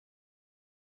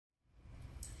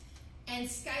And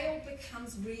scale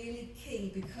becomes really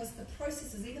key because the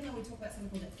processes, even though we talk about something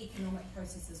called the economic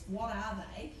processes, what are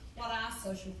they? What are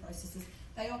social processes?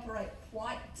 They operate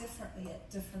quite differently at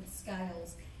different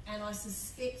scales. And I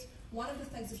suspect one of the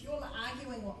things, if you're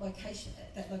arguing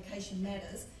that location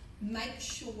matters, make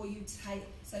sure you say,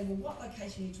 well, what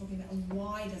location are you talking about and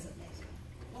why does it matter?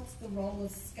 What's the role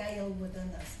of scale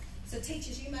within this? So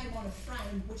teachers, you may want to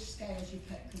frame which scales you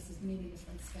pick because there's many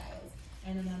different scales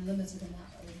and an unlimited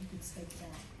amount that you could speak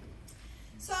about.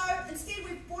 So instead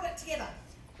we've brought it together.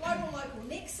 Global-local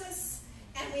nexus,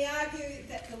 and we argue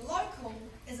that the local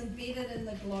is embedded in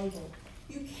the global.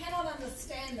 You cannot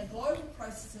understand the global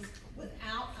processes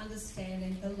without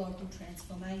understanding the local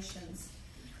transformations.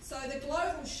 So the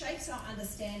global shapes our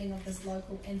understanding of this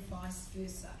local and vice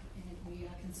versa, and we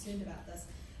are concerned about this.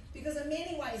 Because in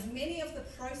many ways, many of the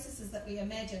processes that we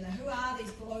imagine, who are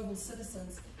these global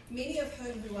citizens, many of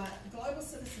who are global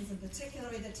citizens in particular,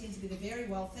 that tend to be the very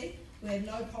wealthy, who have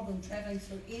no problem travelling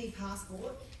through any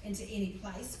passport into any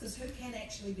place, because who can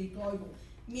actually be global?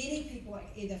 Many people are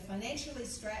either financially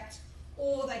strapped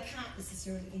or they can't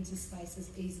necessarily enter spaces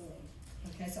easily.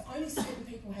 Okay, so only certain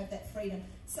people have that freedom.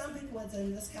 Some people, as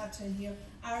in this cartoon here,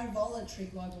 are involuntary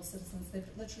global citizens. They're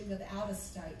literally without a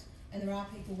state, and there are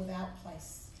people without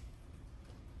place.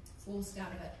 It's all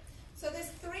start of it. So there's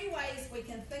three ways we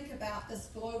can think about this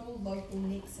global-local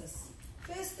nexus.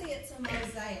 Firstly, it's a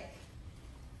mosaic.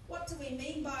 What do we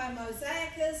mean by a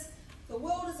mosaic is the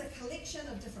world is a collection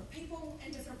of different people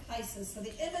and different places. So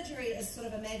the imagery is sort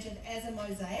of imagined as a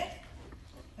mosaic,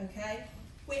 okay,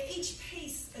 where each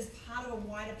piece is part of a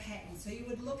wider pattern. So you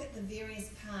would look at the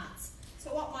various parts.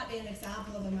 So what might be an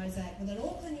example of a mosaic? Within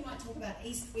Auckland, you might talk about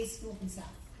east, west, north, and south,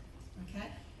 okay?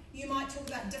 You might talk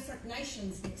about different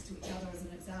nations next to each other as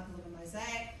an example of a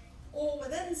mosaic. Or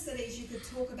within cities, you could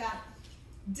talk about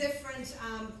different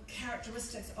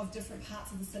characteristics of different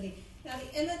parts of the city. Now,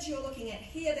 the image you're looking at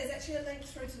here, there's actually a link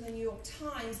through to the New York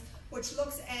Times, which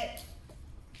looks at,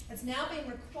 it's now been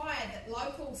required that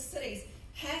local cities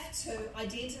have to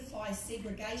identify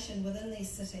segregation within their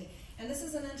city. And this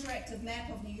is an interactive map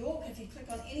of New York. If you click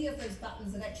on any of those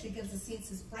buttons, it actually gives a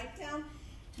census breakdown.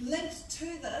 Linked to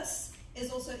this is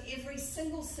also every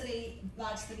single city,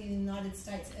 large city in the United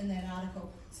States in that article.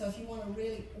 So if you want a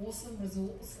really awesome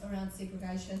resource around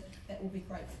segregation, that will be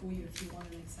great for you if you want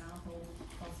an example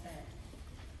of that.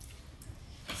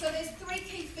 So there's three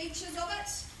key features of it.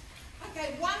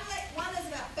 Okay, one is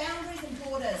about boundaries and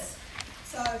borders.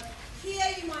 So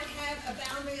here you might have a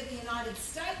boundary of the United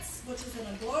States, which is in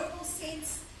a global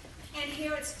sense, and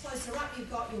here it's closer up,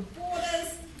 you've got your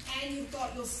borders, and you've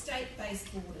got your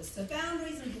state-based borders. So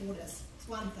boundaries and borders is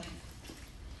one thing.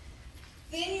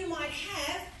 Then you might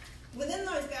have, within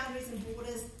those boundaries and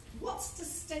borders, what's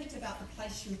distinct about the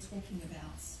place you're talking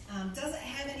about? Does it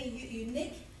have any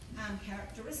unique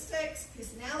characteristics,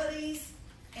 personalities,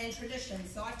 and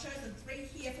traditions? So I've chosen three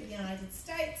here for the United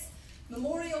States: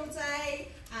 Memorial Day,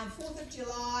 4th of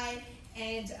July,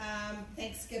 and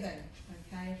Thanksgiving.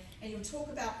 Okay, and you'll talk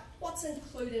about what's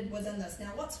included within this.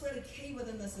 Now, what's really key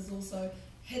within this is also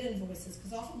hidden voices,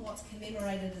 because often what's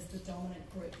commemorated is the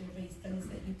dominant group. There will be things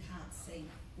that you can't see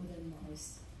within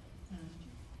those.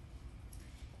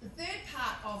 The third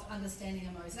part of understanding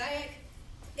a mosaic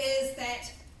is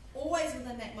that always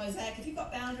within that mosaic, if you've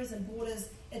got boundaries and borders,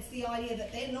 it's the idea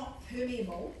that they're not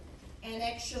permeable, and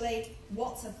actually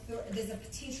there's a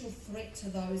potential threat to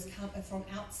those from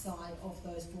outside of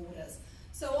those borders.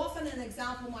 So often an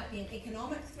example might be an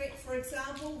economic threat, for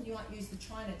example. You might use the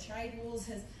China trade wars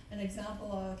as an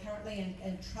example currently,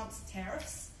 and Trump's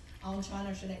tariffs on China.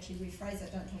 I should actually rephrase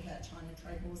it. Don't talk about China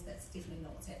trade wars. That's definitely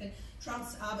not what's happened.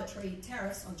 Trump's arbitrary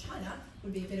tariffs on China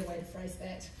would be a better way to phrase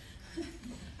that.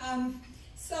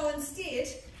 So instead,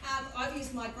 I've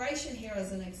used migration here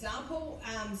as an example.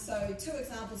 So two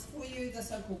examples for you: the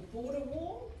so-called border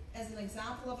wall as an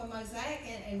example of a mosaic,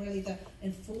 and really the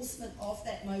enforcement of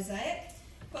that mosaic.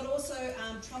 But also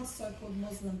Trump's so-called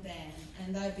Muslim ban,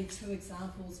 and they'd be two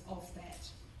examples of that.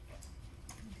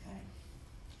 Okay.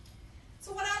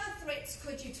 So what other threats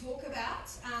could you talk about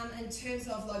in terms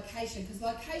of location? Because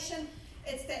location,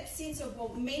 it's that sense of,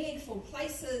 well, meaningful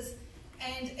places,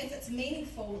 and if it's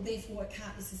meaningful, therefore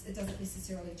it doesn't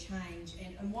necessarily change.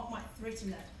 And what might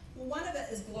threaten it? Well, one of it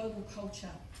is global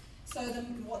culture. So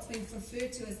what's been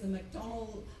referred to as the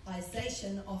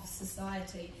McDonaldization of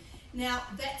society. Now,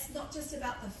 that's not just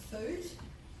about the food,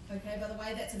 okay, by the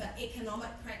way, that's about economic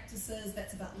practices,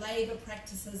 that's about labour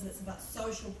practices, it's about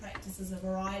social practices, a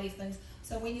variety of things.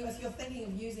 So if you're thinking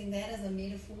of using that as a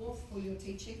metaphor for your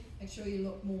teaching, make sure you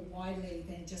look more widely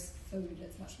than just food,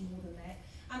 it's much more than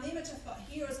that. The image I've got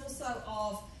here is also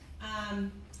of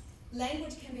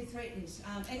language can be threatened.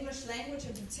 English language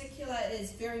in particular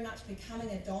is very much becoming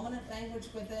a dominant language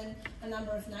within a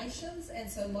number of nations, and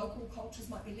so local cultures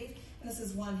might be left. And this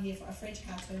is one here for a French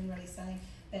cartoon really saying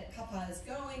that Papa is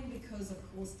going because,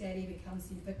 of course, Daddy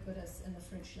becomes ubiquitous in the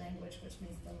French language, which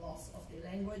means the loss of their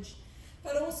language.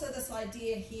 But also this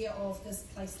idea here of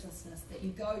displacelessness, that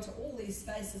you go to all these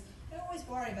spaces. I always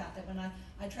worry about that when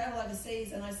I travel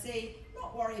overseas and I see,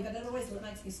 not worry, but it always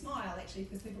makes me smile actually,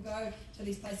 because people go to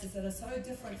these places that are so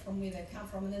different from where they've come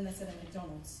from, and then they sit at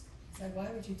McDonald's. So why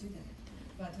would you do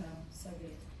that? But so be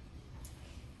it.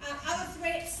 Other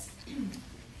threats.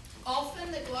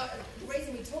 Often the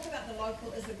reason we talk about the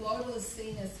local is the global is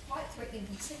seen as quite threatening,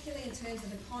 particularly in terms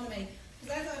of economy.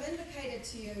 Because as I've indicated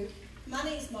to you,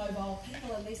 money's mobile,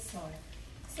 people are less so.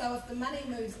 So if the money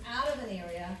moves out of an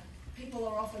area, people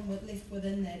are often left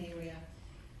within that area.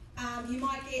 You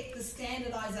might get the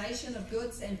standardisation of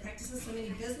goods and practices. So many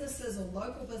businesses or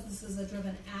local businesses are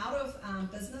driven out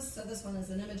of business. So this one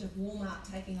is an image of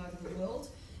Walmart taking over the world.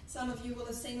 Some of you will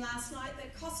have seen last night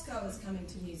that Costco is coming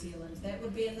to New Zealand. That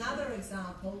would be another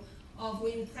example of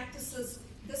when practices,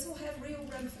 this will have real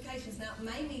ramifications. Now, it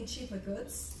may mean cheaper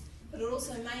goods, but it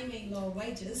also may mean lower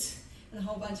wages and a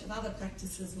whole bunch of other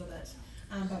practices with it.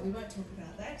 But we won't talk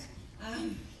about that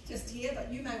just here,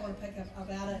 but you may want to pick up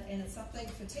about it, and it's something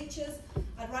for teachers.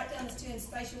 I'd write down this term,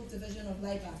 spatial division of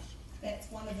labour. That's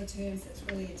one of the terms that's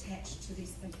really attached to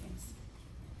these thinkings.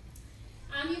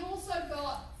 You've also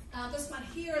got this one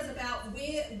here is about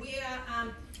where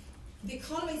the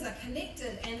economies are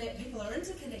connected and that people are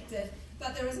interconnected,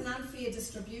 but there is an unfair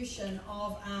distribution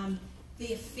of the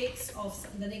effects of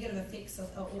the negative effects of,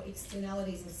 or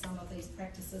externalities of some of these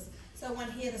practices. So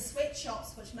one here, the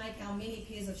sweatshops, which make our many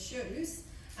pairs of shoes.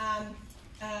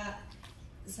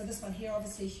 So this one here,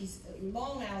 obviously, she's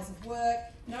long hours of work,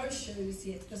 no shoes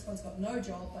yet. This one's got no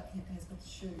job, but has got the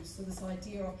shoes. So this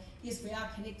idea of, yes, we are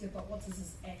connected, but what does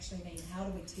this actually mean? How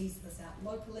do we tease this out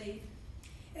locally?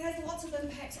 It has lots of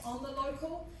impacts on the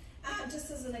local.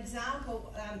 Just as an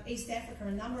example, East Africa,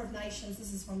 a number of nations,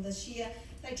 this is from this year,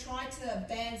 they tried to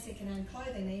ban second-hand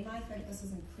clothing. Now you may think this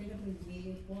is incredibly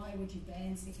weird. Why would you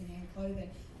ban second-hand clothing?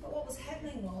 But what was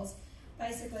happening was,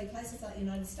 basically, places like the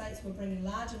United States were bringing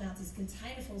large amounts, these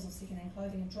containerfuls of second-hand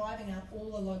clothing, and driving out all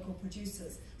the local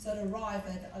producers. So to arrive,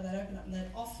 they'd open up and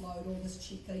they'd offload all this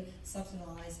cheaply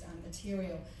subsidised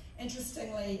material.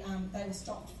 Interestingly, they were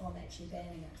stopped from actually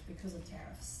banning it because of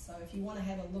tariffs. So if you want to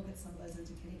have a look at some of those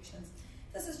interconnections,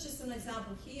 this is just an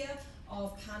example here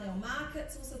of carnel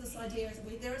markets. Also, this idea is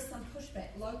there is some pushback,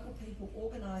 local people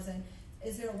organising.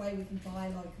 Is there a way we can buy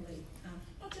locally?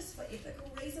 Not just for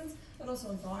ethical reasons, but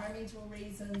also environmental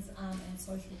reasons and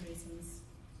social reasons.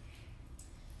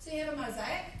 So you have a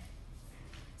mosaic.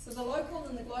 So the local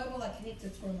and the global are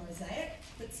connected through a mosaic,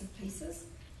 bits of pieces.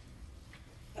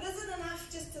 But is it enough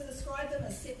just to describe them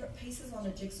as separate pieces on a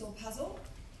jigsaw puzzle?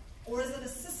 Or is it a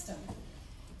system?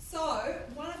 So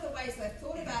one of the ways they've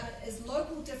thought about it is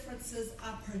local differences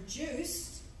are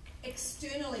produced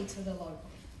externally to the local.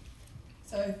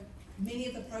 So many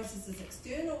of the processes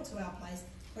external to our place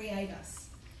create us.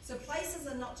 So places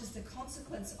are not just a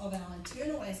consequence of our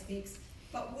internal aspects,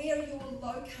 but where you're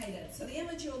located. So the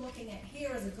image you're looking at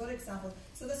here is a good example.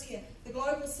 So this here, the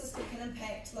global system can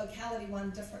impact locality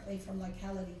 1 differently from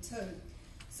locality 2.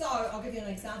 So I'll give you an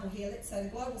example here. Let's say the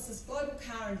global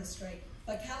car industry.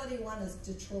 Locality 1 is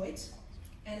Detroit,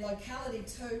 and locality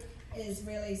 2 is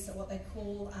really what they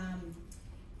call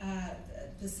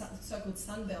the so-called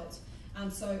Sun Belt.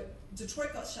 So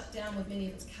Detroit got shut down with many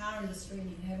of its car industry, and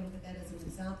you can have a look at that as an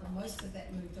example. Most of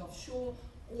that moved offshore,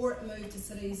 or it moved to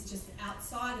cities just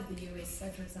outside of the US, so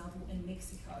for example in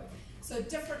Mexico. So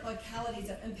different localities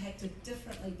are impacted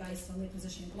differently based on their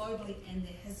position globally and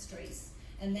their histories,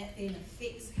 and that then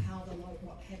affects how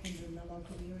what happens in the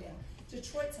local area.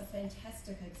 Detroit's a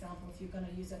fantastic example if you're going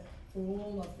to use it for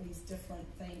all of these different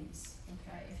themes,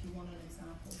 okay, if you want an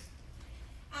example.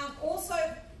 Also,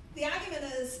 the argument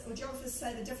is, or geographers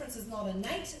say, the difference is not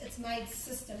innate, it's made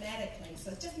systematically.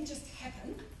 So it doesn't just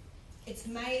happen, it's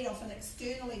made often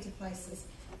externally to places.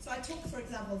 So I talked, for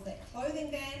example, of that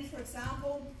clothing ban, for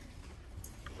example.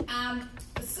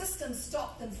 The system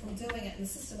stopped them from doing it, and the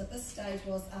system at this stage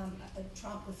was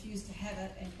Trump refused to have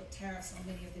it and put tariffs on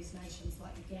many of these nations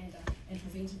like Uganda and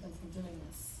prevented them from doing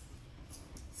this.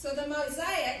 So the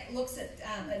mosaic looks at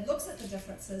the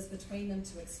differences between them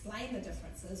to explain the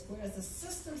differences, whereas the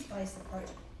systems-based approach,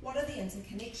 what are the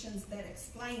interconnections that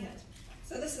explain it?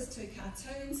 So this is 2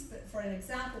 cartoons, but for an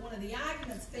example, one of the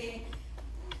arguments being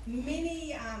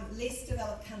many less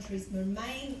developed countries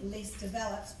remain less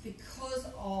developed because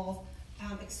of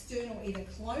external either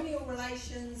colonial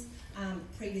relations,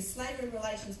 previous slavery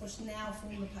relations, which now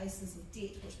form the basis of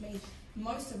debt, which means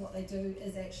most of what they do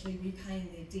is actually repaying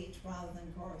their debt rather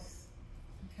than growth.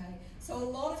 Okay, so a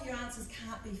lot of your answers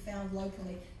can't be found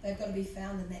locally. They've got to be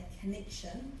found in that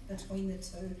connection between the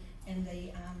two and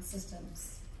the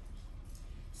systems.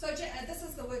 So this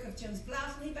is the work of James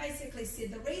Blount, and he basically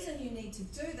said the reason you need to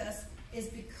do this is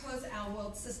because our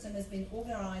world system has been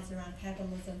organised around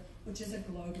capitalism, which is a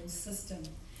global system.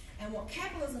 And what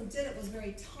capitalism did, it was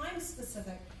very time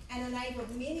specific and enabled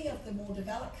many of the more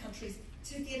developed countries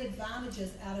to get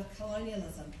advantages out of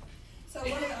colonialism. So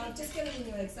I'm just giving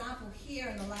you an example here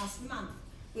in the last month,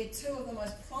 where two of the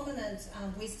most prominent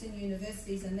Western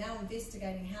universities are now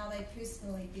investigating how they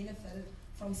personally benefited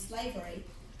from slavery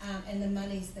and the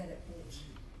monies that it brought.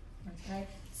 Okay,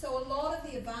 so a lot of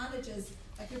the advantages,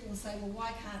 like people will say, well,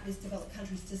 why can't these developed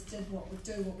countries just do what we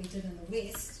did in the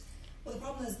West? Well, the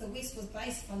problem is the West was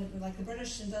based on, like the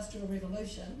British Industrial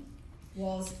Revolution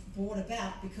was brought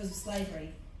about because of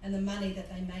slavery and the money that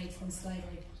they made from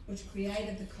slavery, which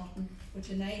created the cotton, which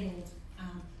enabled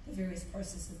the various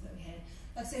processes that we had.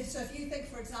 Like I said, so if you think,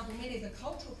 for example, many of the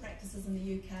cultural practices in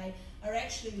the UK are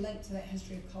actually linked to that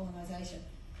history of colonisation.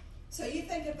 So you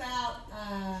think about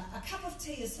a cup of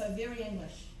tea is so very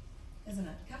English, isn't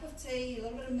it? A cup of tea, a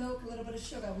little bit of milk, a little bit of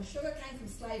sugar. Well, sugar came from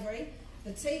slavery,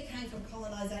 the tea came from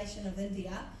colonisation of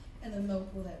India, and the milk,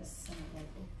 well, that was somewhat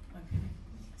local. Okay.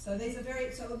 So these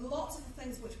are so lots of the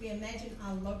things which we imagine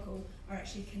are local are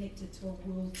actually connected to a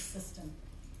world system.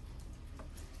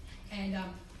 And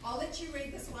I'll let you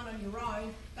read this one on your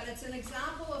own, but it's an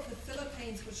example of the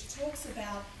Philippines, which talks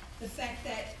about the fact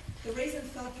that the reason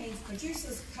Philippines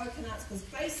produces coconuts was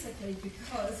basically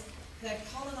because the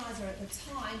colonizer at the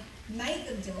time made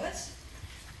them do it,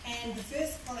 and the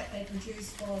first product they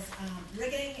produced was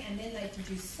rigging, and then they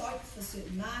produced soap for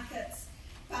certain markets.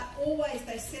 But always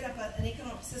they set up an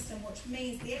economic system, which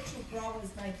means the actual growers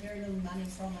made very little money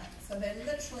from it. So they're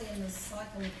literally in this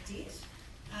cycle of debt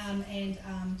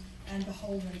and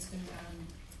beholden to the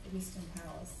Western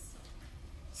powers.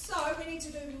 So we need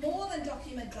to do more than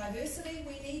document diversity.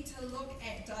 We need to look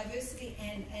at diversity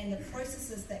and the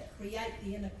processes that create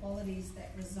the inequalities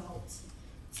that result.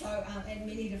 So, and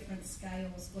many different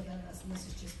scales within this, and this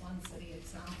is just one city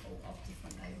example of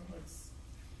different neighbourhoods.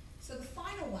 So the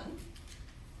final one,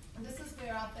 and this is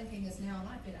where our thinking is now, and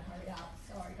I better hurry up.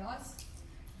 Sorry guys,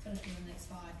 finish in the next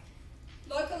 5.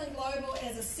 Local and global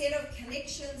as a set of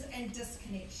connections and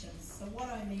disconnections. So what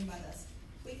do I mean by this?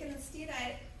 We can instead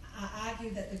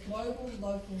argue that the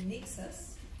global-local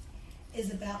nexus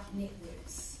is about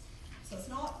networks. So it's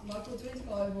not local doing to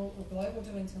global or global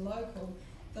doing to local.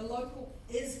 The local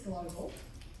is global,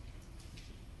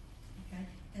 okay,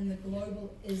 and the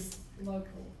global is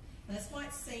local. Now this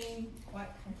might seem quite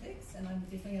complex, and I'm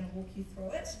definitely going to walk you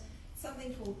through it.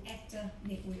 Something called actor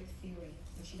network theory,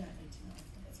 which you don't need to know,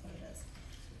 but that's what it is.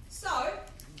 So,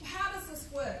 how does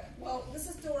this work? Well, this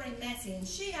is Doreen Massey, and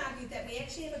she argued that we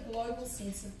actually have a global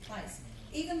sense of place.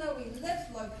 Even though we live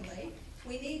locally,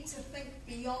 we need to think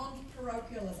beyond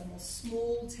parochialism or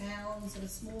small towns or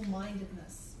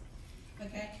small-mindedness,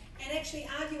 okay? And actually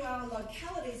argue our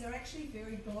localities are actually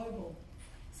very global.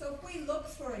 So if we look,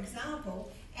 for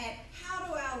example, at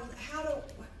how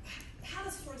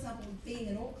does, for example, being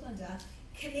an Aucklander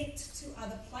connect to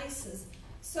other places?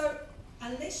 So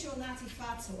unless you're Ngāti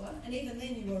Whātua, and even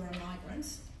then you were a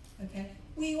migrant, okay,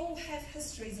 we all have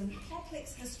histories and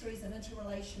complex histories and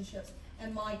interrelationships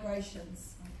and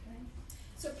migrations. Okay?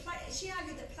 So she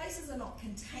argued that places are not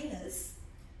containers.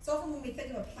 So often when we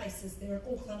think of a place as their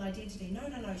Auckland identity, no.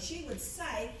 She would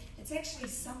say it's actually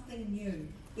something new.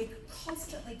 We're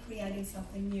constantly creating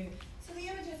something new. So the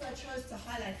images I chose to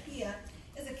highlight here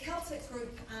is a Celtic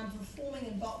group performing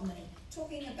in botany,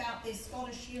 talking about their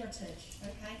Scottish heritage,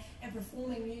 okay, and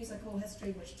performing musical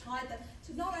history which tied them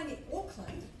to not only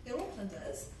Auckland, they're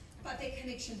Aucklanders, but their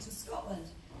connection to Scotland.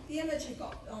 The image you've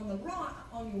got on the right,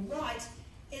 on your right,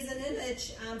 is an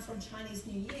image from Chinese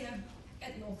New Year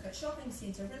at Northcote Shopping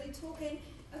Centre, really talking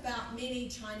about many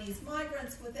Chinese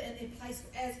migrants within their place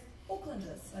as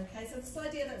Aucklanders. Okay, so this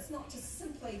idea that it's not just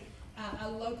simply a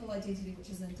local identity which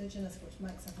is indigenous, which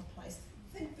makes up a place.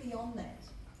 Think beyond that.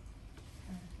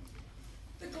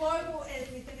 The global,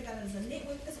 as we think about it as a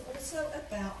network, is also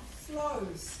about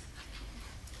flows.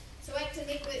 So active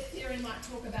network theory might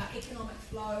talk about economic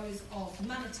flows, of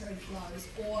monetary flows,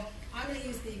 or I'm going to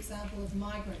use the example of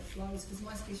migrant flows because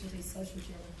my specialty is social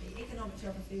geography. Economic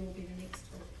geography will be the next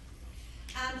talk.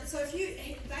 So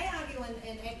if they argue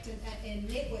in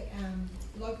network,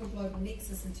 local global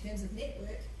nexus in terms of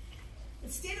network,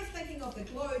 Instead of thinking of the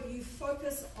globe, you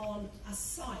focus on a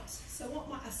site. So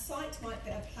a site might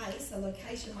be a place, a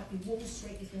location might be Wall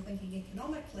Street if you're thinking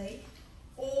economically,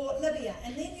 or Libya.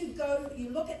 And then you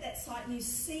look at that site and you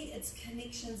see its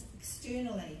connections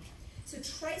externally. So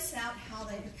trace out how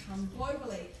they become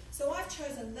globally. So I've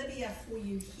chosen Libya for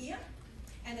you here,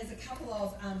 and there's a couple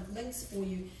of links for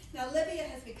you. Now Libya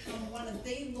has become one of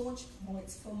the launch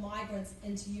points for migrants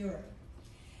into Europe.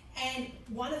 And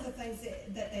one of the things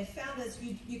that they found is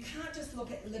you can't just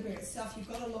look at Libya itself, you've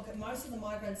got to look at most of the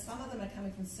migrants. Some of them are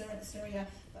coming from Syria,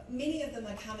 but many of them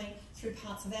are coming through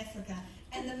parts of Africa.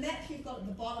 And the map you've got at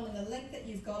the bottom and the link that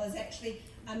you've got is actually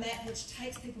a map which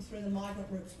takes people through the migrant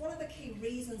routes. What are the key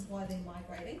reasons why they're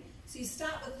migrating? So you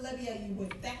start with Libya, you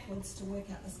work backwards to work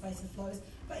out the space of flows,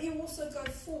 but you also go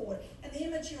forward. And the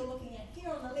image you're looking at here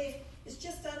on the left is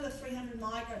just under 300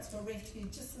 migrants were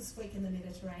rescued just this week in the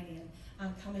Mediterranean,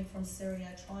 coming from Syria,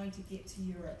 trying to get to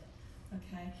Europe.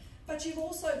 Okay, but you've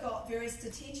also got various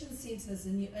detention centres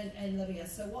in Libya.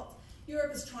 So what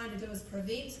Europe is trying to do is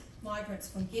prevent migrants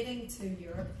from getting to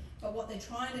Europe, but what they're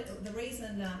trying to, the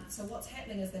reason, so what's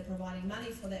happening is they're providing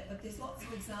money for that, but there's lots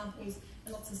of examples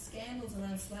and lots of scandals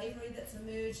around slavery that's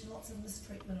emerged and lots of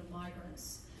mistreatment of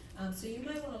migrants. So you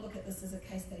may want to look at this as a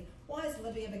case study. Why has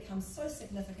Libya become so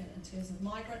significant in terms of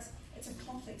migrants? It's a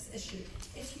complex issue.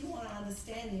 If you want to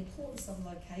understand the importance of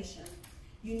location,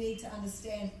 you need to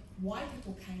understand why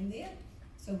people came there.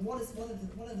 So what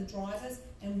are the drivers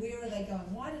and where are they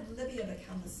going? Why did Libya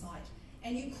become the site?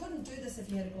 And you couldn't do this if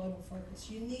you had a global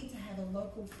focus. You need to have a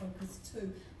local focus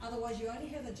too. Otherwise you only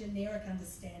have a generic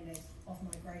understanding of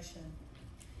migration.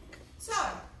 So,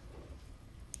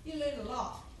 you learned a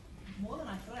lot. More than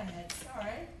I thought I had.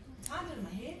 Sorry. Timed it in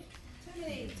my head. Too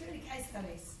many case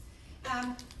studies.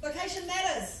 Location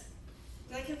matters.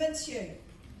 Did I convince you?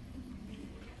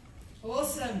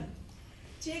 Awesome.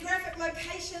 Geographic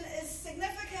location is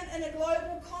significant in a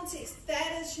global context.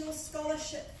 That is your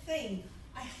scholarship theme.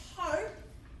 I hope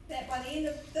that by the end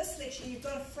of this lecture you've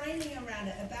got a framing around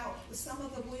it about some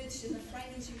of the words and the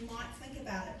framings you might think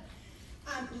about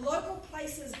it. Local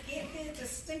places get their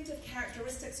distinctive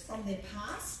characteristics from their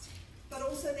past, but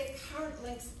also their current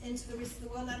links into the rest of the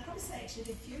world. And I'd probably say actually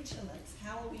their future links.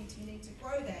 How are we intending to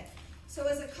grow that? So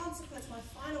as a consequence, my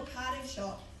final parting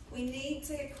shot, we need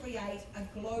to create a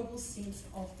global sense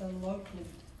of the local.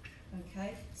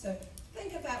 Okay? So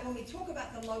think about when we talk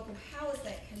about the local, how is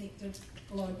that connected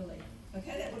globally?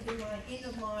 Okay, that would be my end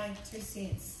of my 2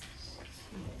 cents.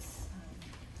 Yes.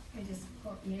 Let me just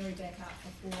put Mary back up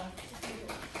before.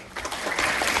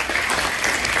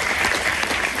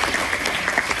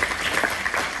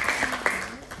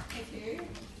 Thank you.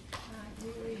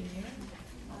 Where are you, Mary?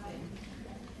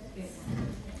 Yes.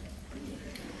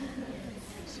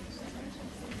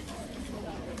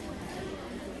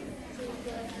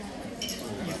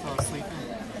 You fell asleep?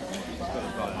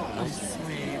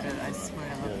 I swear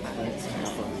I love that.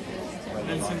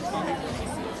 Vincent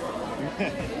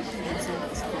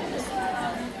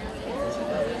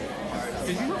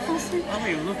Did you not fall asleep? I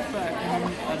mean, look back and I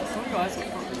thought your eyes were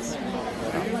closed.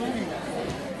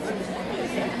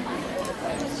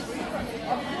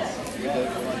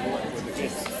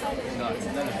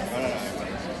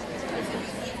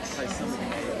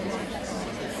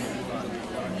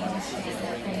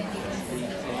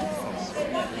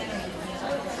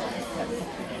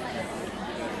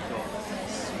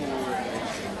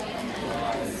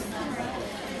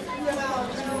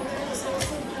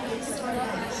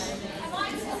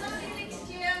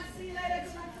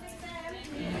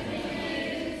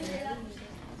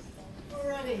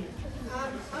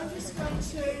 I'm just going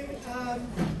to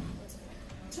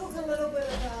talk a little bit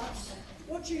about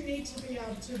what you need to be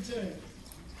able to do.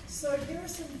 So here are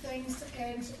some things,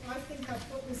 and I think I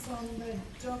put this on the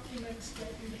document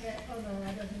that you had. Oh no,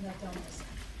 I don't think I've done this.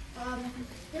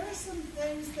 Here are some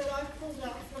things that I've pulled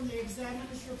out from the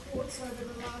examiner's reports over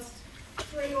the last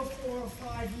 3 or 4 or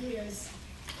 5 years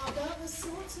about the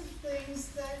sorts of things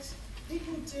that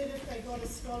people did if they got a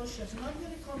scholarship. And I'm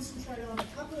going to concentrate on a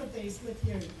couple of these with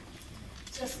you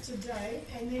just today,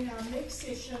 and then our next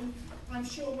session I'm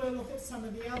sure we'll look at some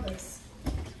of the others.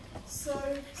 So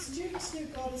students who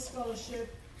got a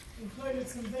scholarship included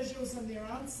some visuals in their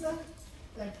answer.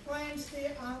 They planned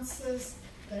their answers,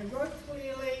 they wrote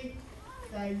clearly,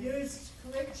 they used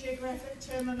correct geographic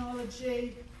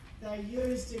terminology, they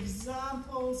used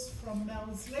examples from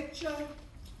Mel's lecture,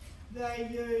 they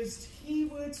used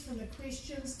keywords from the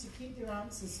questions to keep their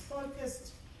answers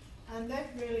focused, and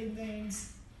that really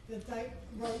means that they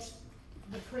wrote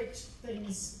the correct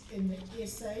things in the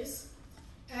essays,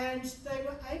 and they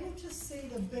were able to see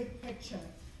the big picture.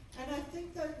 And I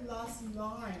think that last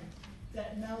line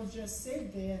that Mel just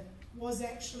said there was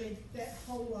actually that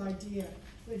whole idea,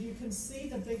 that you can see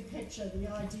the big picture. The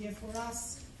idea for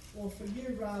us, or for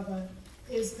you rather,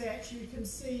 is that you can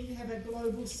have a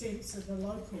global sense of the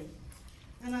local.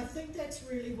 And I think that's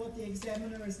really what the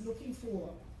examiner is looking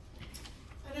for.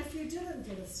 And if you didn't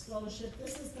get a scholarship,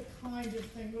 this is the kind of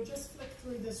thing, we'll just flick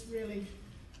through this really,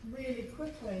 really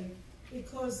quickly,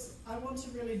 because I want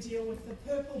to really deal with the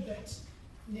purple bit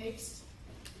next.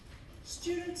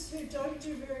 Students who don't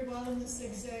do very well in this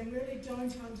exam really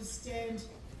don't understand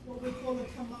what we call the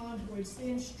command words, the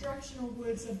instructional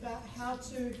words about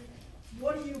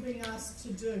what are you being asked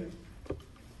to do.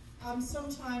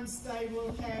 Sometimes they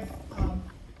will have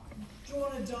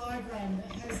drawn a diagram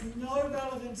that has no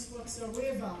relevance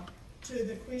whatsoever to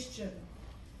the question.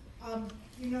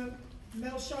 You know,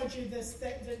 Mel showed you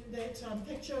that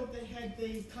picture that had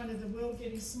the kind of the world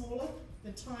getting smaller,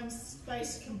 the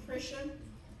time-space compression.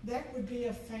 That would be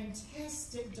a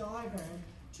fantastic diagram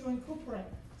to incorporate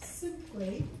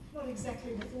simply, not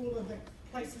exactly with all of the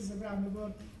places around the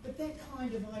world, but that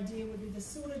kind of idea would be the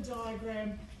sort of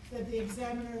diagram that the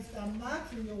examiner, if they're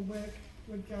marking your work,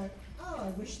 would go, oh, I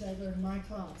wish they were in my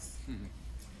class.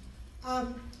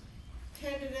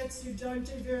 Candidates who don't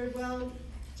do very well,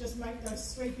 just make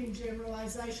those sweeping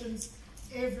generalizations.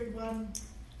 Everyone,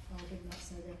 oh, I did not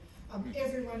say that,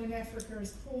 everyone in Africa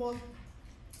is poor,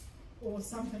 or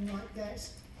something like that.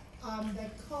 They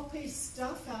copy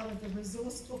stuff out of the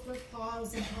resource booklet,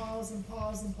 piles and piles and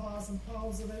piles and piles and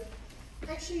piles of it.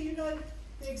 Actually, you know,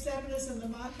 the examiners and the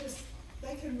markers,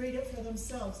 they can read it for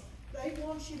themselves. They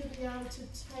want you to be able to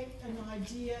take an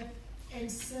idea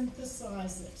and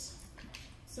synthesize it.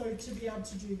 So to be able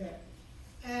to do that.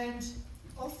 And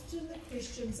often the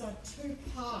questions are two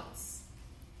parts.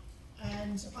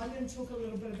 And I'm going to talk a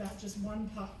little bit about just one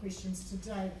part questions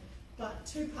today. But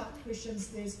two-part questions,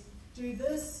 there's do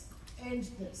this and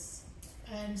this.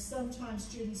 And sometimes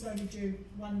students only do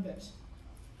one bit.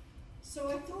 So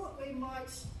I thought we might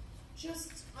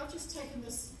I've just taken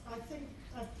this,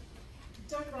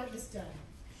 don't write this down.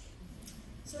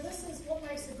 So this is what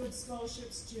makes a good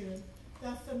scholarship student.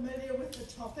 They're familiar with the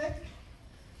topic,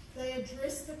 they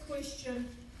address the question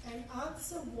and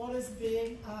answer what is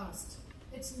being asked.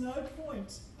 It's no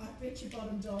point, I bet you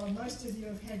bottom dollar, most of you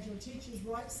have had your teachers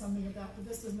write something about, but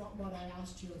this is not what I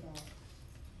asked you about.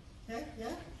 Okay,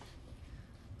 yeah?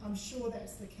 I'm sure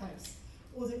that's the case.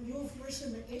 Or that you've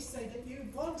written an essay that you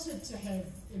wanted to have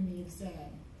in the exam.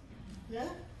 Yeah?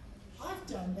 I've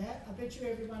done that. I bet you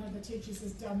every one of the teachers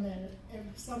has done that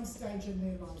at some stage in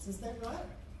their lives. Is that right?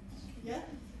 Yeah?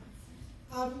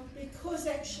 Because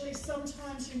actually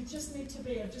sometimes you just need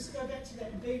to just go back to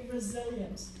that being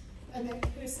resilient and that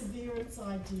perseverance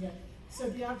idea. So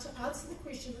be able to answer the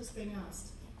question that's being asked.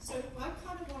 So I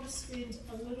kind of want to spend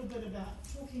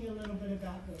talking a little bit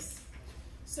about this.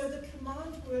 So the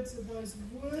command words are those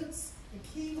words, the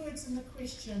key words in the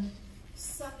question,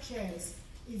 such as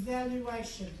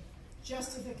evaluation,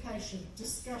 justification,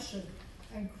 discussion,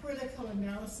 and critical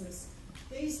analysis.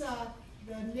 These are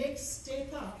the next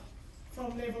step up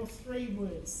from level 3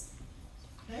 words.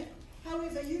 Okay?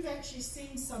 However, you've actually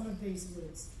seen some of these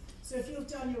words. So if you've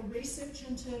done your research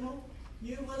internal,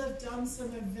 you will have done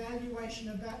some evaluation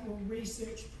about your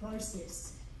research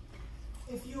process.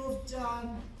 If you've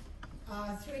done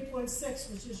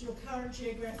 3.6, which is your current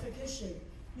geographic issue,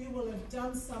 you will have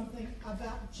done something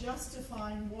about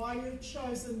justifying why you've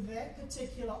chosen that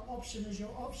particular option as your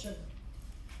option.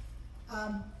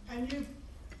 And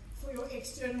for your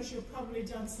externals, you've probably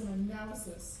done some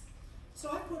analysis.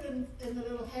 So I put in the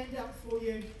little handout for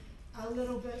you a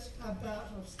little bit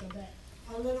about,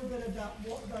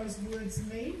 what those words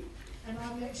mean, and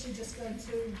I'm actually just going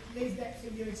to leave that for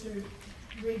you to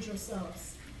read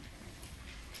yourselves.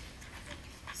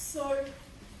 So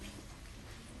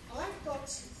I've got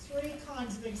 3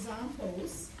 kinds of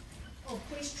examples of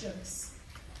questions.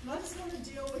 And I just want to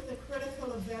deal with the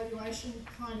critical evaluation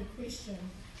kind of question,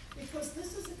 because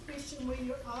this is a question where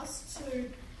you're asked to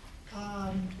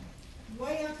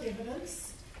weigh up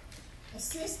evidence,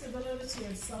 assess the validity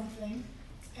of something,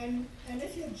 and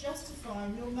if you're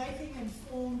justifying, you're making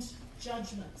informed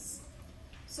judgments.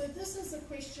 So this is a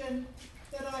question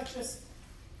that I've just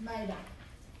made up.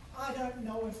 I don't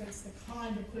know if it's the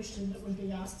kind of question that would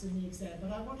be asked in the exam,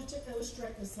 but I wanted to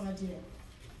illustrate this idea.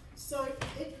 So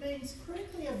it means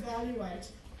critically evaluate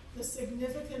the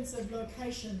significance of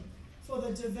location for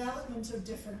the development of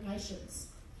different nations.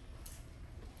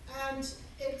 And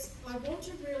I want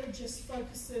to really just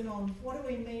focus in on what do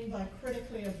we mean by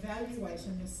critically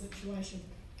evaluating this situation,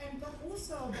 but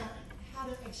also about how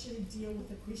to actually deal with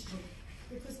the question.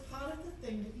 Because part of the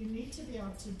thing that you need to be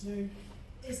able to do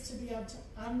is to be able to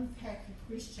unpack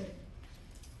a question.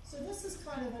 So this is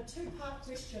kind of a two-part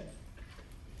question.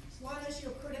 One is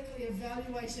you're critically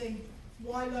evaluating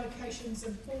why location's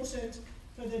important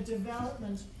for the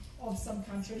development of some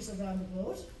countries around the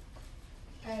world,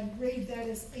 and read that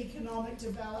as economic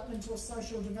development or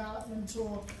social development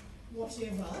or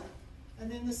whatever.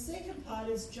 And then the second part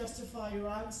is justify your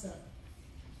answer.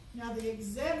 Now the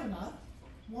examiner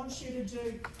wants you to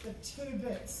do the two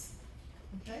bits,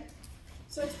 okay?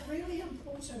 So it's really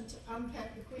important to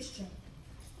unpack the question.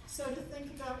 So to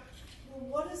think about, well,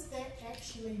 what does that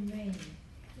actually mean?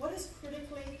 What does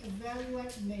critically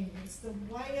evaluate mean? It's the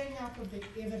weighing up of the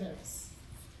evidence.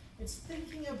 It's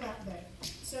thinking about that.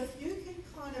 So if you can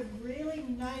kind of really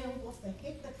nail what the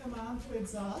heck the command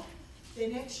words are,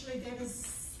 then actually that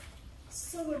is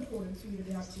so important for you to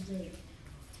be able to do.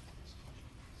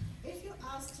 If you're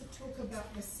asked to talk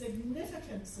about the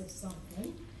significance of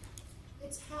something,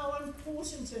 it's how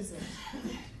important is it?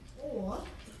 Or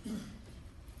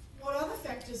what other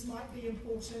factors might be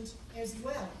important as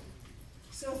well?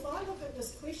 So if I look at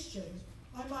this question,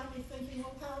 I might be thinking,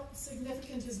 well, how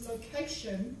significant is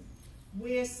location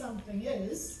where something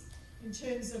is in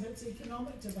terms of its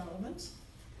economic development?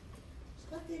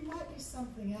 But there might be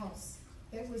something else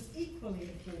that was equally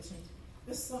important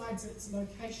besides its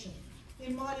location.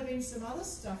 There might have been some other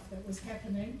stuff that was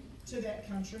happening to that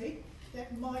country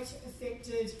that might have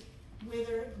affected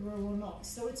whether it grew or not.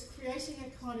 So it's creating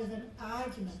a kind of an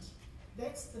argument.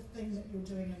 That's the thing that you're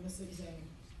doing in this exam.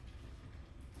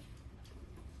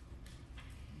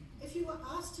 If you were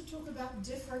asked to talk about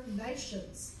different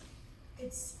nations,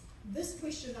 this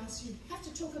question asks you have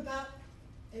to talk about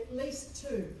at least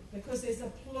two, because there's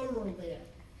a plural there.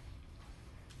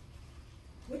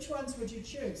 Which ones would you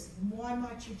choose? And why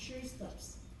might you choose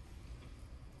those?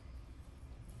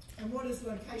 And what does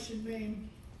location mean?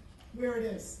 Where it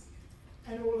is?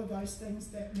 And all of those things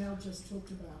that Mel just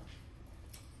talked about.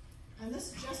 And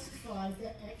this justify,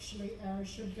 that actually arrow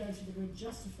should go to the word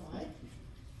justify.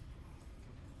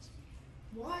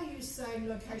 Why are you saying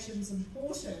location's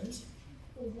important,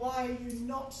 or why are you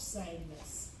not saying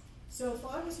this? So if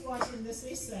I was writing this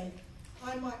essay,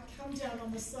 I might come down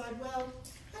on the side, well,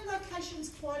 hey, location's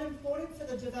quite important for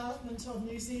the development of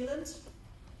New Zealand.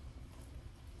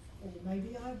 Or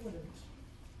maybe I wouldn't.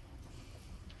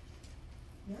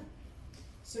 Yeah?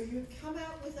 So you come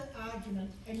out with an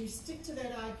argument and you stick to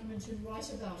that argument and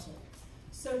write about it.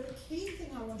 So the key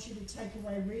thing I want you to take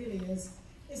away really is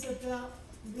about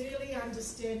really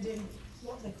understanding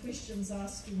what the question's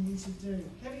asking you to do.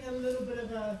 Having a little bit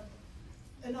of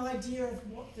an idea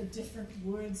of what the different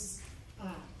words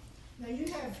are. Now you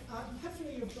have,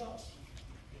 hopefully you've got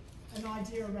an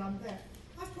idea around that.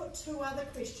 I've put two other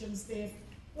questions there.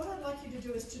 What I'd like you to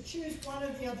do is to choose one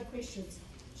of the other questions.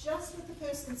 Just with the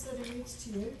person sitting next to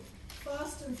you,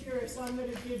 fast and furious, I'm going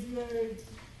to give you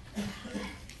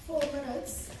 4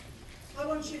 minutes. I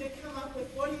want you to come up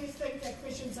with what do you think that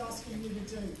question's asking you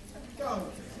to do. Go.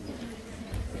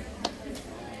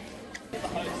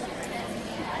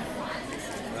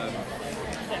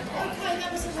 Okay,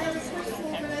 that was a really quick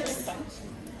 4 minutes.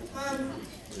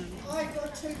 I've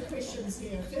got two questions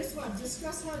here. First one,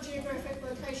 discuss how geographic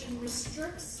location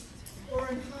restricts or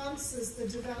enhances the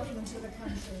development of a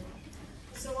country.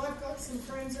 So I've got some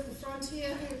friends at the front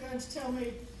here who are going to tell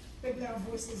me, big loud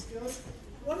voices girls,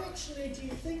 what actually do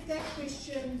you think that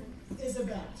question is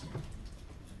about?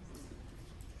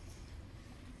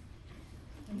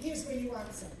 And here's where you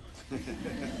answer.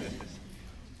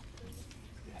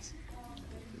 Yes.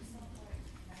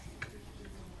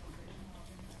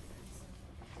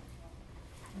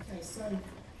 Okay, so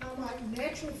how might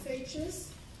natural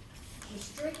features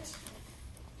restrict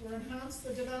or enhance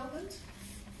the development?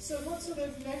 So what sort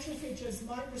of natural features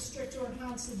might restrict or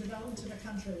enhance the development of a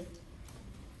country?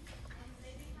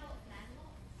 Maybe how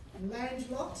landlocked.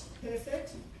 Landlocked,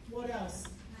 perfect. What else?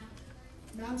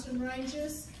 Mountain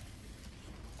ranges.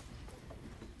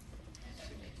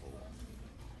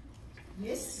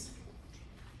 Yes.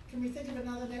 Can we think of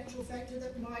another natural factor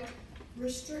that might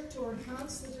restrict or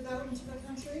enhance the development of a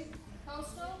country?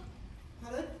 Coastal.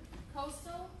 Pardon?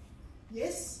 Coastal.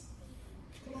 Yes.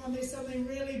 Come on, there's something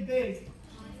really big.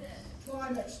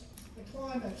 Climate. The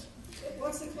climate.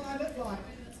 What's the climate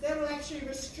like? That will actually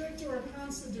restrict or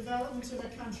enhance the development of a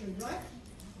country, right?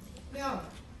 Now,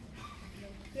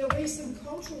 there'll be some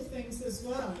cultural things as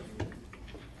well.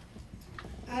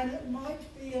 And it might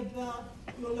be about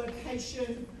your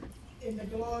location in the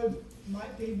globe,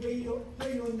 might be who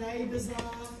your neighbours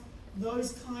are,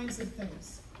 those kinds of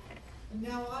things. And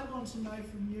now I want to know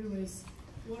from you is,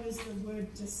 what does the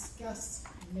word discuss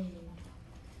mean?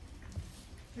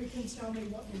 Who can tell me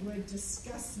what the word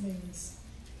discuss means?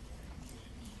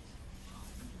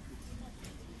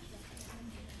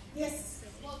 Yes?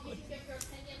 Well, you can give your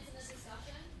opinions in a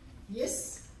discussion.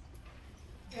 Yes?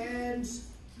 And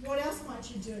what else might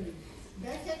you do?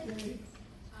 Back at you.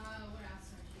 What else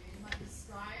might you do? You might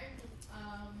describe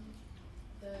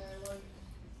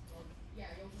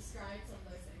you'll describe some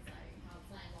of those things like how it's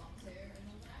landlocked too and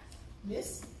all that.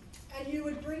 Yes? And you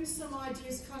would bring some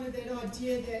ideas, kind of that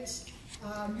idea that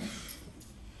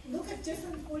look at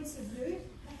different points of view,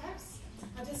 perhaps.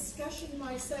 A discussion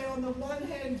might say on the one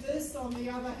hand this, on the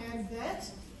other hand that,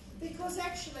 because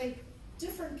actually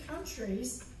different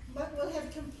countries will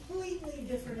have completely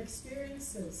different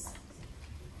experiences.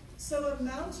 So a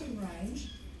mountain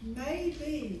range may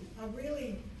be a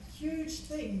really huge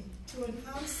thing to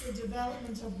enhance the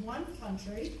development of one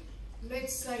country,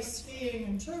 let's say skiing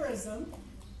and tourism,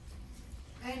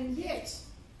 and yet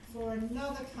for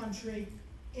another country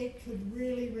it could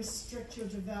really restrict your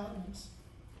development.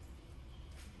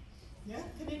 Yeah?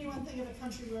 Can anyone think of a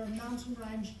country where a mountain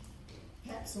range,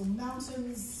 perhaps, or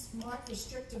mountains might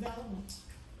restrict development?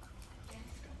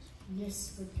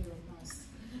 Yes, good girl, nice.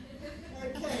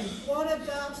 Okay, what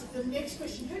about the next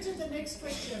question? Who did the next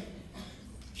question?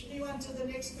 Anyone to the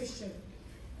next question?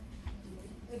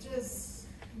 It is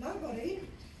nobody.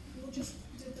 You just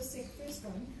did the first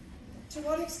one. To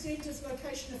what extent does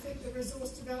location affect the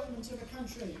resource development of a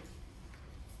country?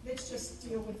 Let's just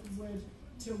deal with the word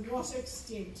to what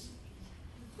extent.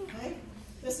 Okay?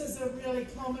 This is a really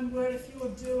common word if you're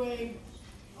doing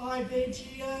IB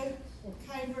Geo or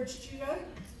Cambridge Geo.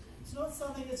 It's not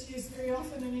something that's used very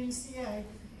often in NCA.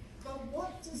 But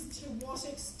what does to what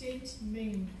extent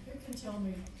mean? Who can tell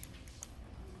me?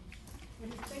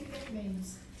 What do you think that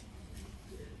means?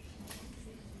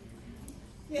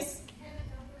 Yes?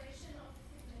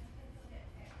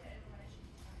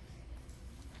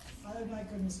 Oh my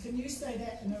goodness, can you say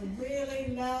that in a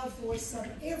really loud voice so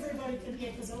everybody can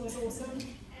hear, because it was awesome? An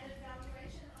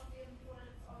evaluation of the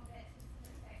importance of that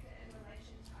factor in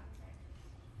relation to other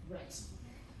factors.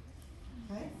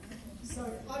 Right. Okay. So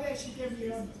I've actually given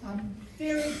you a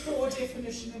very poor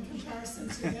definition in comparison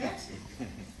to that,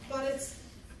 but it's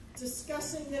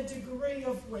discussing the degree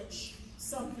of which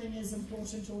something is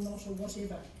important or not or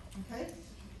whatever. Okay.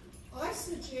 I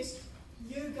suggest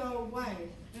you go away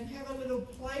and have a little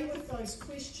play with those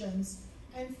questions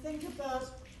and think about,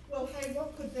 well, hey,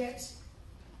 what could that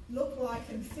look like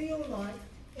and feel like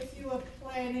if you were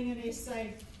planning an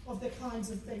essay of the kinds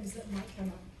of things that might come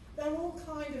up. They're all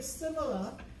kind of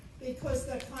similar because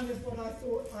they're kind of what I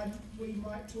thought we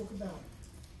might talk about.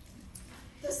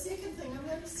 The second thing, I'm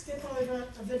going to skip over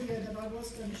a video that I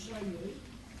was going to show you,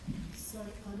 so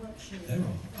I won't show you. There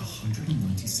are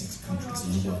 196 countries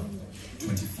in the world.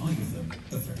 25 of them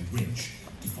are very rich,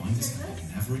 defined as having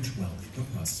an average wealth per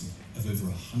person of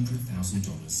over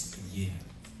 $100,000 a year.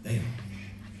 They are.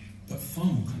 But far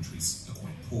more countries are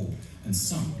quite poor, and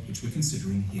some, which we're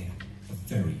considering here, are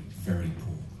very, very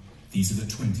poor. These are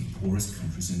the 20 poorest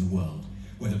countries in the world,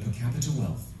 where the per capita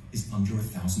wealth is under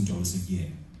 $1,000 a year,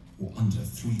 or under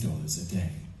 $3 a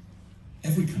day.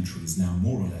 Every country is now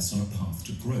more or less on a path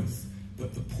to growth,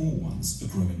 but the poor ones are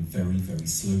growing very, very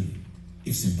slowly.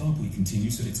 If Zimbabwe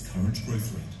continues at its current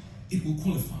growth rate, it will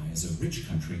qualify as a rich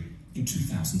country in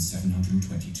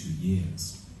 2,722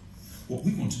 years. What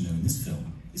we want to know in this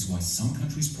film is why some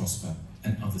countries prosper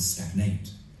and others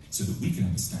stagnate, so that we can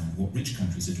understand what rich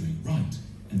countries are doing right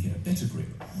and get a better grip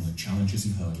on the challenges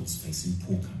and hurdles facing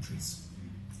poor countries.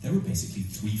 There are basically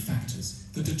three factors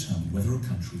that determine whether a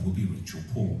country will be rich or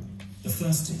poor. The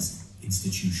first is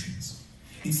institutions.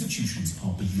 Institutions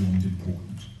are beyond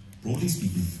important. Broadly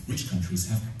speaking, rich countries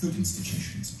have good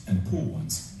institutions and poor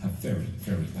ones have very,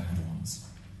 very bad ones.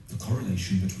 The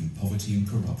correlation between poverty and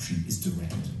corruption is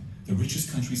direct. The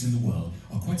richest countries in the world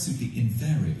are quite simply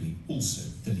invariably also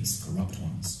the least corrupt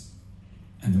ones.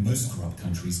 And the most corrupt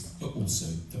countries are also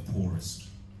the poorest.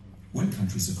 When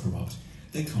countries are corrupt,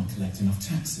 they can't collect enough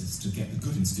taxes to get the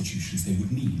good institutions they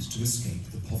would need to escape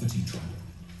the poverty trap.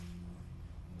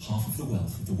 Half of the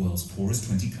wealth of the world's poorest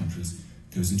 20 countries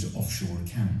goes into offshore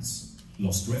accounts.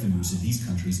 Lost revenues in these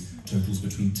countries totals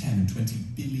between $10 and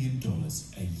 $20 billion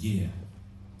a year.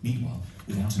 Meanwhile,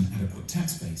 without an adequate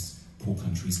tax base, poor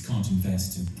countries can't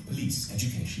invest in police,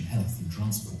 education, health and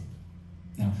transport.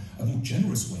 Now, a more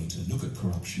generous way to look at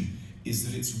corruption is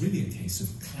that it's really a case of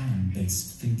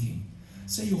clan-based thinking.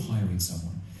 Say you're hiring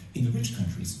someone. In the rich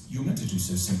countries, you're meant to do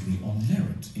so simply on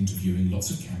merit, interviewing lots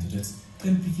of candidates,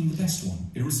 then picking the best one,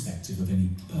 irrespective of any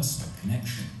personal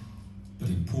connection. But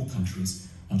in poor countries,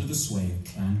 under the sway of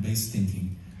clan-based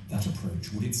thinking, that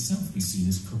approach would itself be seen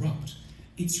as corrupt.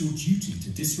 It's your duty to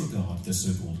disregard the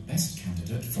so-called best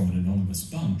candidate from an anonymous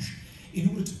bunch in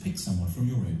order to pick someone from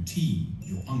your own team,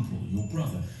 your uncle, your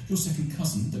brother, your second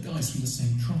cousin, the guys from the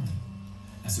same tribe.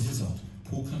 As a result,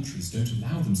 poor countries don't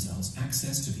allow themselves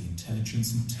access to the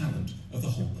intelligence and talent of the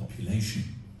whole population.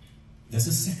 There's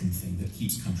a second thing that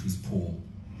keeps countries poor: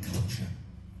 culture.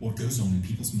 What goes on in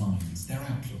people's minds, their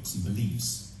outlooks and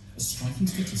beliefs. A striking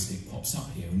statistic pops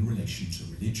up here in relation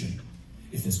to religion.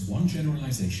 If there's one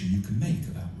generalization you can make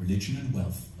about religion and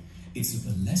wealth, it's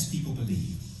that the less people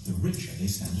believe, the richer they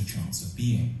stand a chance of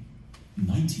being.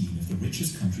 19 of the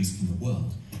richest countries in the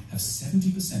world have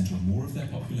 70% or more of their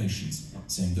populations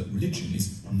saying that religion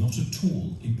is not at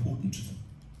all important to them.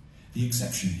 The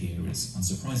exception here is,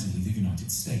 unsurprisingly, the United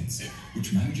States,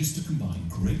 which manages to combine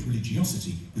great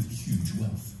religiosity with huge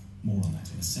wealth. More on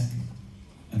that in a second.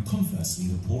 And conversely,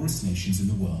 the poorest nations in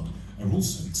the world are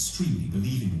also extremely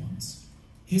believing ones.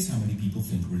 Here's how many people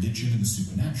think religion and the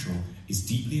supernatural is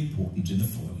deeply important in the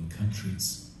following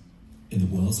countries. In the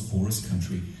world's poorest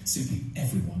country, simply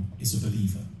everyone is a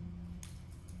believer.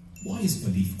 Why is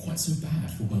belief quite so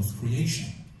bad for wealth creation?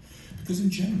 Because in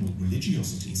general,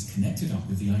 religiosity is connected up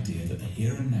with the idea that the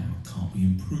here and now can't be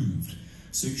improved,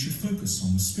 so you should focus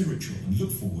on the spiritual and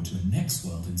look forward to a next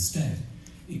world instead.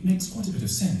 It makes quite a bit of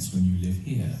sense when you live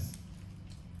here.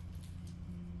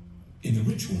 In the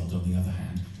rich world, on the other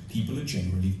hand, people are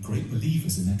generally great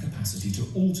believers in their capacity to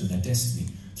alter their destiny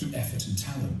through effort and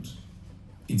talent.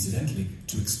 Incidentally,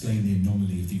 to explain the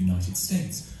anomaly of the United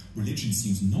States, religion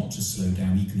seems not to slow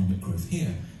down economic growth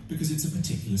here because it's a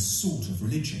particular sort of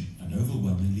religion, an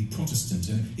overwhelmingly Protestant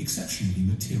and exceptionally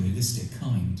materialistic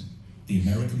kind. The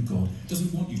American God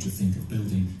doesn't want you to think of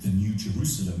building the New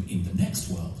Jerusalem in the next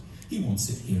world. He wants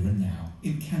it here and now,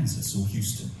 in Kansas or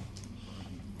Houston.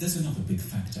 There's another big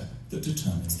factor that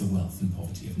determines the wealth and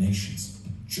poverty of nations: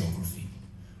 geography.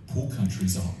 Poor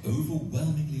countries are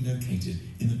overwhelmingly located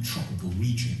in the tropical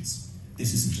regions.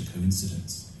 This isn't a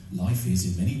coincidence. Life is,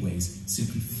 in many ways,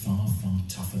 simply far, far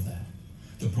tougher there.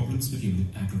 The problems begin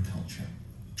with agriculture.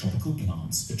 Tropical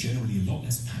plants are generally a lot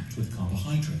less packed with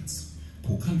carbohydrates.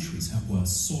 Poor countries have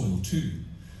worse soil too.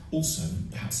 Also, and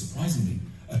perhaps surprisingly,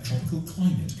 a tropical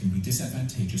climate can be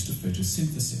disadvantageous to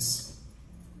photosynthesis.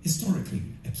 Historically,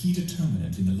 a key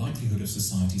determinant in the likelihood of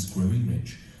societies growing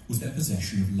rich was their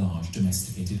possession of large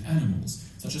domesticated animals,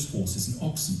 such as horses and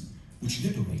oxen, which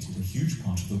liberated a huge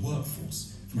part of the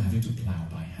workforce from having to plough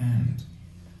by hand.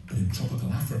 But in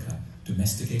tropical Africa,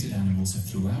 domesticated animals have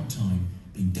throughout time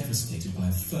been devastated by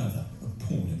a further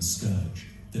appalling scourge,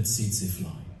 the tsetse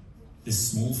fly. This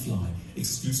small fly,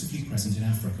 exclusively present in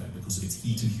Africa because of its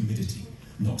heat and humidity,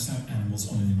 knocks out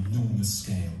animals on an enormous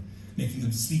scale, making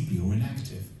them sleepy or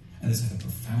inactive, and has had a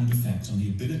profound effect on the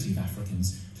ability of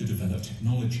Africans to develop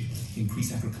technology,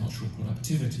 increase agricultural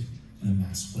productivity, and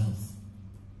amass wealth.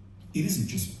 It isn't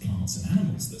just plants and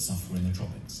animals that suffer in the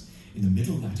tropics. In the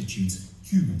middle latitudes,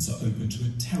 humans are open to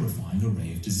a terrifying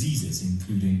array of diseases,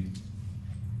 including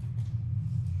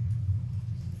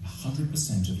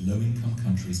 100% of low-income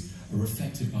countries are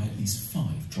affected by at least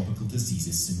 5 tropical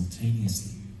diseases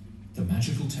simultaneously. The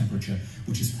magical temperature,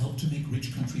 which has helped to make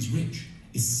rich countries rich,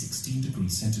 is 16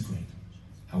 degrees centigrade.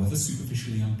 However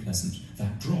superficially unpleasant,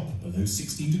 that drop below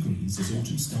 16 degrees as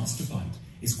autumn starts to bite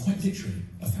is quite literally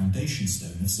a foundation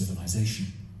stone of civilization.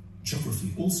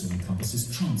 Geography also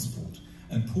encompasses transport,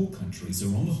 and poor countries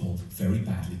are on the whole very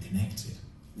badly connected.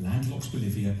 Landlocked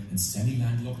Bolivia and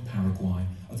semi-landlocked Paraguay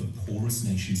are the poorest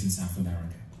nations in South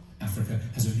America. Africa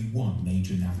has only one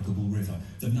major navigable river,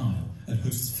 the Nile, and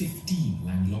hosts 15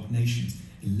 landlocked nations,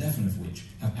 11 of which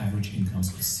have average incomes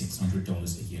of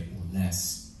 $600 a year or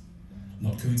less.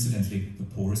 Not coincidentally, the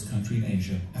poorest country in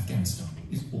Asia, Afghanistan,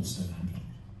 is also landlocked.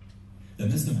 Then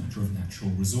there's the matter of natural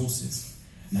resources.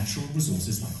 Natural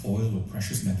resources like oil or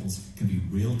precious metals can be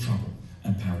real trouble,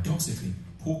 and paradoxically,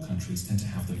 poor countries tend to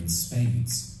have them in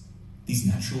spades. These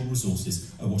natural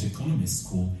resources are what economists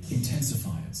call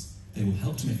intensifiers. They will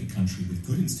help to make a country with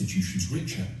good institutions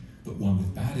richer, but one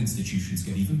with bad institutions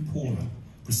get even poorer,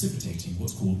 precipitating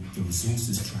what's called the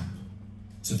resources trap.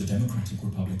 So the Democratic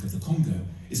Republic of the Congo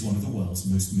is one of the world's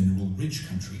most mineral-rich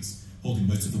countries, holding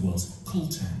most of the world's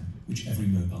coltan, which every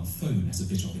mobile phone has a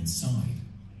bit of inside.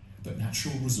 But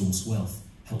natural resource wealth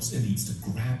helps elites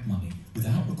to grab money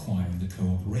without requiring the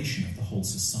cooperation of the whole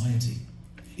society.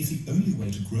 If the only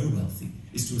way to grow wealthy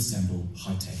is to assemble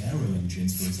high-tech aero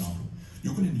engines, for example,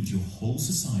 you're going to need your whole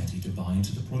society to buy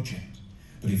into the project.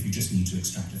 But if you just need to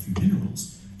extract a few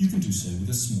minerals, you can do so with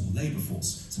a small labour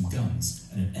force, some guns,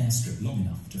 and an airstrip long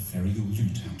enough to ferry your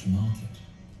loot out to market.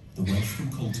 The wealth from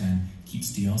coltan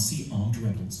keeps DRC armed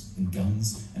rebels and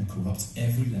guns and corrupts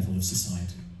every level of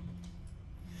society.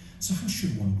 So how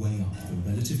should one weigh up the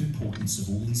relative importance of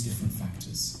all these different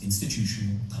factors,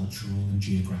 institutional, cultural and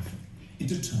geographic, in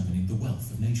determining the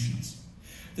wealth of nations?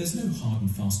 There's no hard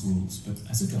and fast rules, but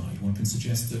as a guide one can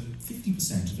suggest that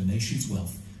 50% of a nation's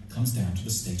wealth comes down to the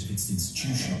state of its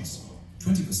institutions,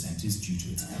 20% is due to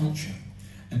its culture,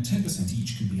 and 10%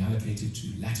 each can be allocated to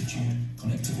latitude,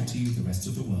 connectivity with the rest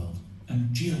of the world,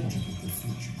 and geological good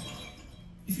fortune.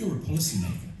 If you're a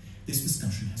policymaker, this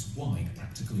discussion has wide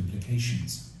practical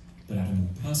implications, but at a more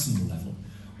personal level,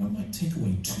 one might take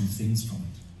away two things from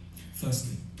it.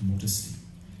 Firstly, modesty.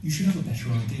 You should have a better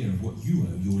idea of what you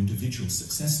owe your individual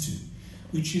success to,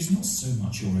 which is not so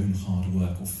much your own hard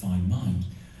work or fine mind,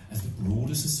 as the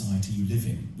broader society you live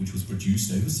in, which was produced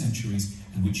over centuries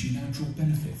and which you now draw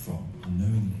benefit from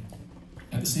unknowingly.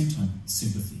 At the same time,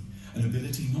 sympathy, an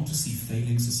ability not to see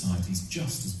failing societies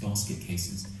just as basket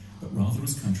cases, but rather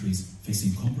as countries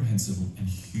facing comprehensible and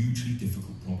hugely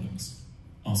difficult problems.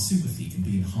 Our sympathy can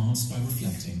be enhanced by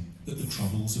reflecting that the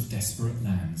troubles of desperate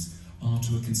lands are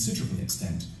to a considerable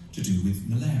extent to do with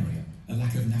malaria, a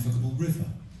lack of navigable river,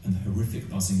 and the horrific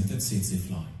buzzing of the tsetse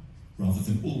fly, rather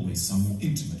than always some more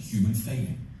intimate human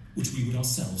failing, which we would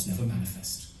ourselves never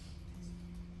manifest.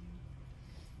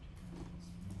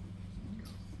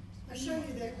 I show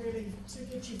you that really to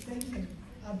get you thinking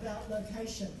about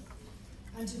location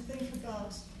and to think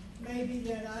about maybe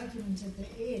that argument at the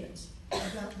end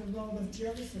about the role of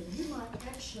geography. You might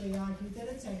actually argue that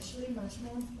it's actually much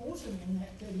more important than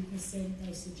that 30%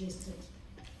 they suggested.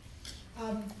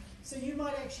 So you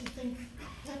might actually think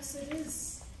perhaps it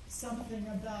is something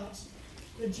about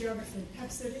the geography,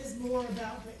 perhaps it is more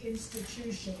about the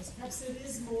institutions, perhaps it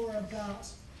is more about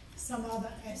some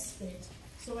other aspect.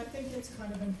 So I think that's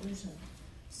kind of important.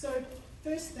 So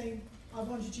first thing I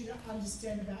wanted you to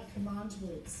understand about command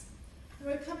words.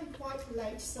 We're coming quite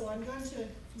late, so I'm going to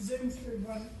zoom through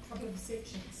a couple of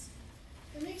sections.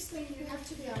 The next thing you have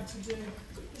to be able to do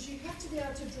is you have to be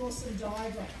able to draw some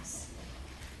diagrams.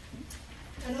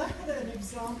 And I put an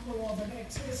example of an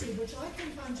activity which I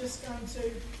think I'm just going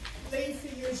to leave for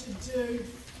you to do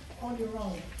on your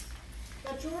own.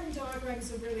 But drawing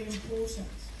diagrams are really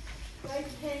important. They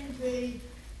can be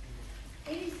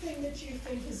anything that you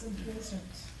think is important.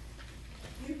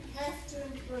 You have to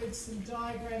include some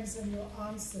diagrams in your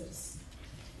answers.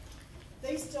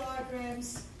 These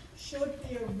diagrams should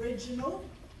be original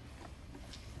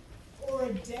or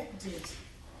adapted.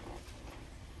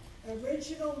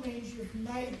 Original means you've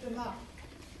made them up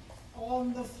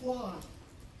on the fly,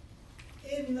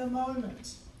 in the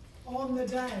moment, on the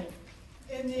day,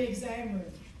 in the exam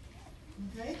room.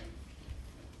 Okay?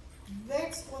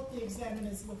 That's what the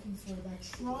examiner's looking for. They're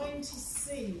trying to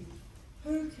see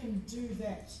who can do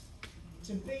that,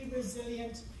 to be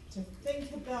resilient, to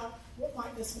think about what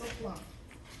might this look like.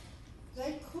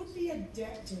 They could be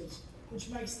adapted, which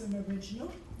makes them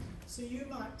original. So you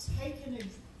might take an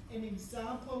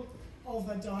example of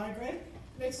a diagram.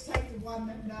 Let's take the one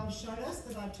that Mel showed us,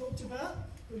 that I talked about,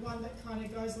 the one that kind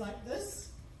of goes like this.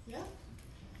 Yeah?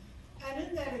 And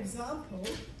in that example,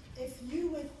 if you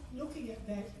were looking at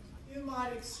that, you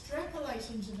might extrapolate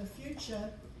into the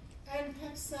future and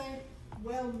perhaps say,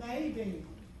 well, maybe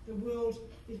the world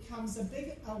becomes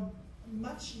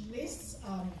much less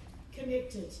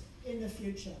connected in the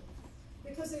future.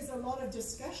 Because there's a lot of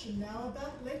discussion now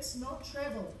about let's not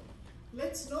travel,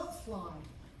 let's not fly,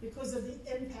 because of the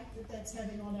impact that that's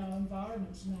having on our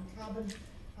environment and our carbon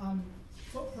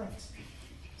footprint.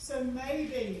 So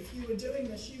maybe if you were doing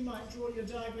this, you might draw your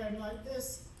diagram like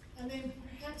this, and then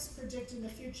perhaps predict in the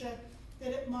future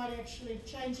that it might actually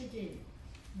change again.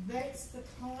 That's the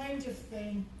kind of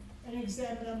thing an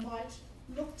examiner might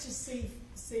look to see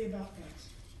about that.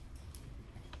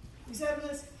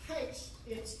 Examiners hate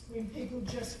it when people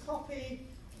just copy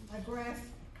a graph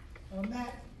or a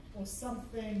map or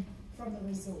something from the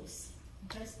resource.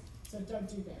 Okay? So don't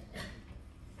do that.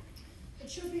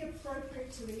 It should be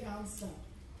appropriate to the answer.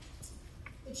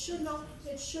 It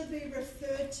should be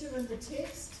referred to in the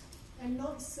text and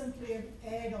not simply an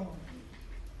add-on.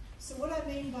 So what I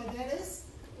mean by that is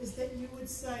that you would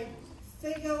say,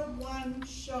 figure 1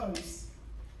 shows,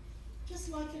 just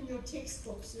like in your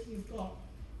textbooks that you've got.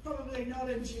 Probably not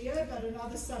in geo, but in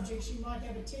other subjects you might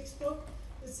have a textbook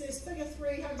that says figure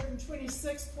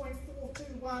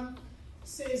 326.421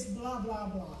 says blah, blah,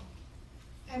 blah.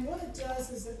 And what it does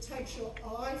is it takes your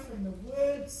eye from the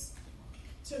words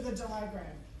to the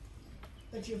diagram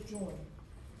that you've drawn,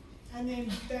 and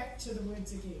then back to the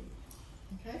words again.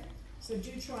 Okay? So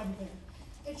do try that.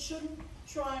 It shouldn't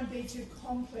try and be too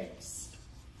complex.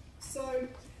 So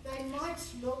they might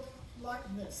look like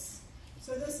this.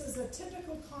 So this is a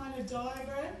typical kind of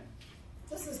diagram.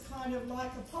 This is kind of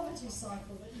like a poverty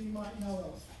cycle that you might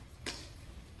know of.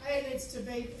 A leads to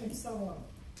B and so on.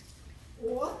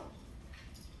 Or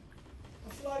a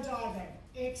flow diagram,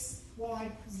 X,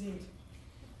 Y, Z.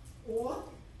 Or,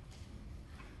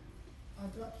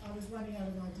 I was running out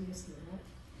of ideas here,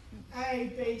 right?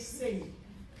 A, B, C.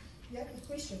 Yeah, good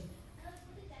question.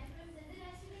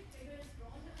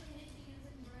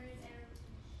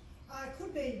 It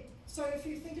could be, so if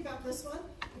you think about this one,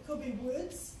 it could be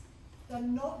words, they're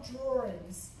not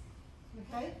drawings,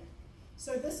 okay?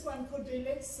 So this one could be,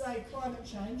 let's say, climate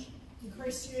change,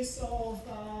 increased use of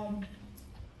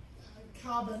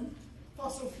carbon,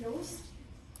 fossil fuels,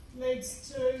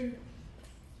 leads to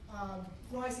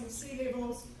rising sea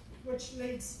levels, which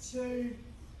leads to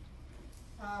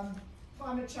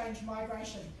climate change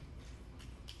migration,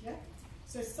 yeah?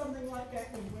 So something like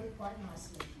that would work quite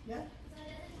nicely, yeah?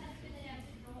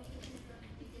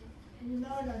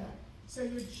 No. So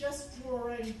you're just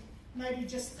drawing maybe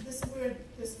just this word,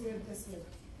 this word, this word.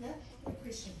 Yeah? Good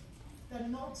question. They're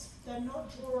not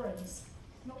drawings,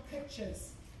 not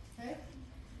pictures. Okay?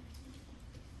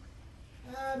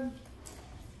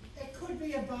 It could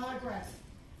be a bar graph.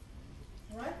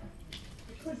 Alright?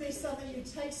 It could be something you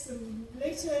take some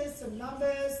letters, some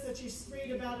numbers that you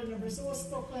read about in a resource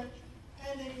booklet,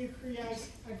 and then you create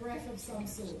a graph of some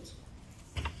sort.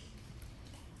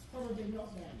 Probably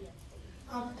not that.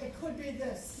 It could be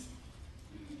this.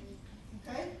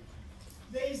 Okay?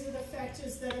 These are the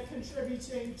factors that are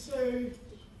contributing to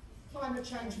climate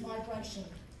change migration,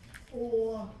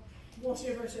 or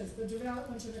whatever it is, the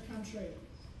development of the country.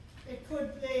 It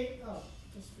could be,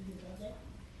 just forget about that.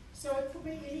 So it could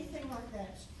be anything like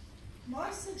that.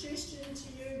 My suggestion to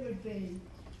you would be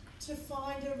to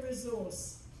find a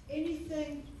resource,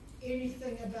 anything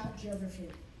about geography.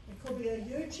 It could be a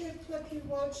YouTube clip you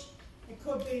watch, it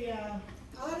could be an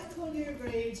article you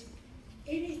read,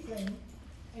 anything,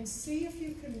 and see if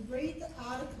you can read the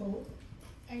article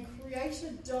and create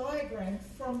a diagram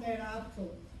from that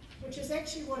article, which is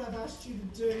actually what I've asked you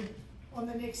to do on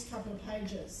the next couple of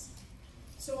pages.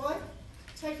 So I've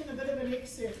taken a bit of an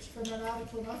excerpt from an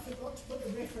article, and I forgot to put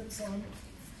the reference on,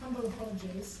 humble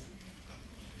apologies,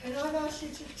 and I've asked you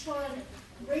to try and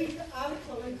read the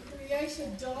article and create a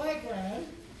diagram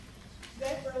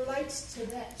that relates to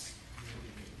that.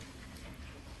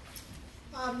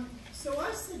 So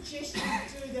I suggest you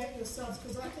do that yourselves,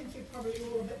 because I think you're probably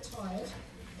all a bit tired,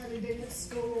 having been at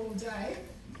school all day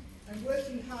and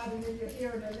working hard, and then you're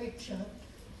here in a lecture.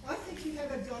 I think you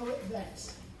have a go at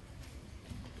that.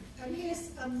 And yes,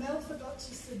 Mel forgot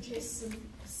to suggest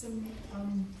some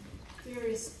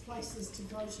various places to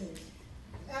go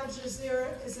to. Al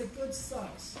Jazeera is a good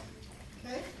site.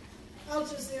 Okay? Al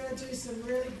Jazeera do some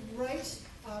really great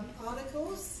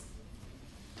articles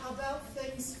about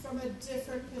things from a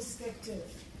different perspective.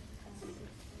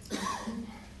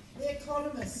 The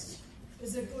Economist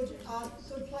is a good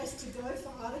place to go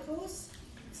for articles.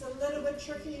 It's a little bit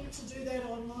tricky to do that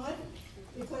online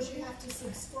because you have to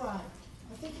subscribe.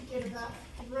 I think you get about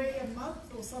 3 a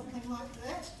month or something like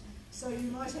that, so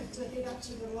you might have to head up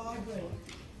to the library.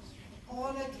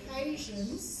 On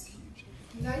occasions,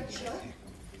 Nature,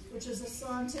 which is a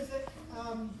scientific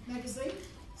magazine,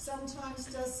 sometimes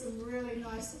does some really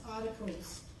nice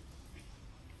articles.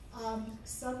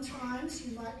 Sometimes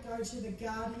you might go to The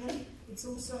Guardian. It's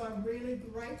also a really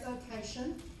great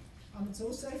location. It's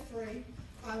also free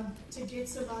to get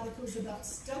some articles about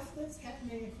stuff that's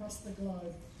happening across the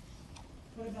globe.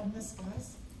 What have I missed,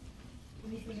 guys?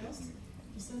 Anything else?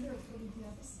 Lucinda, or anything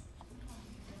else?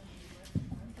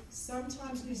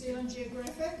 Sometimes New Zealand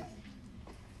Geographic.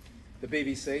 The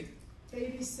BBC.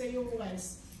 BBC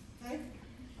always. Okay?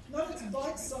 Not its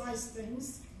bite-sized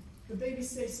things, the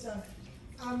BBC stuff.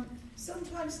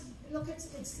 Sometimes, look,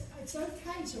 it's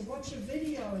okay to watch a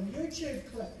video, a YouTube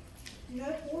clip. You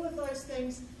know, all of those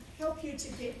things help you to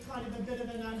get kind of a bit of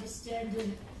an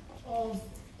understanding of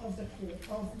the court,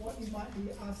 of what you might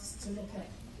be asked to look at.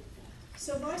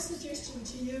 So my suggestion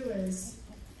to you is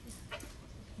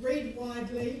read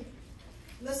widely,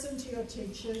 listen to your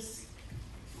teachers,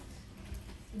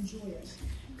 enjoy it.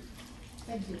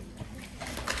 Thank you.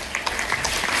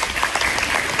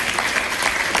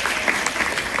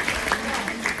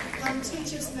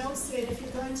 Teachers, Mel said if you're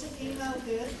going to email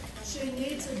her, she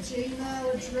needs a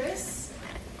Gmail address,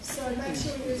 so make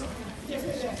sure you give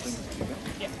her that.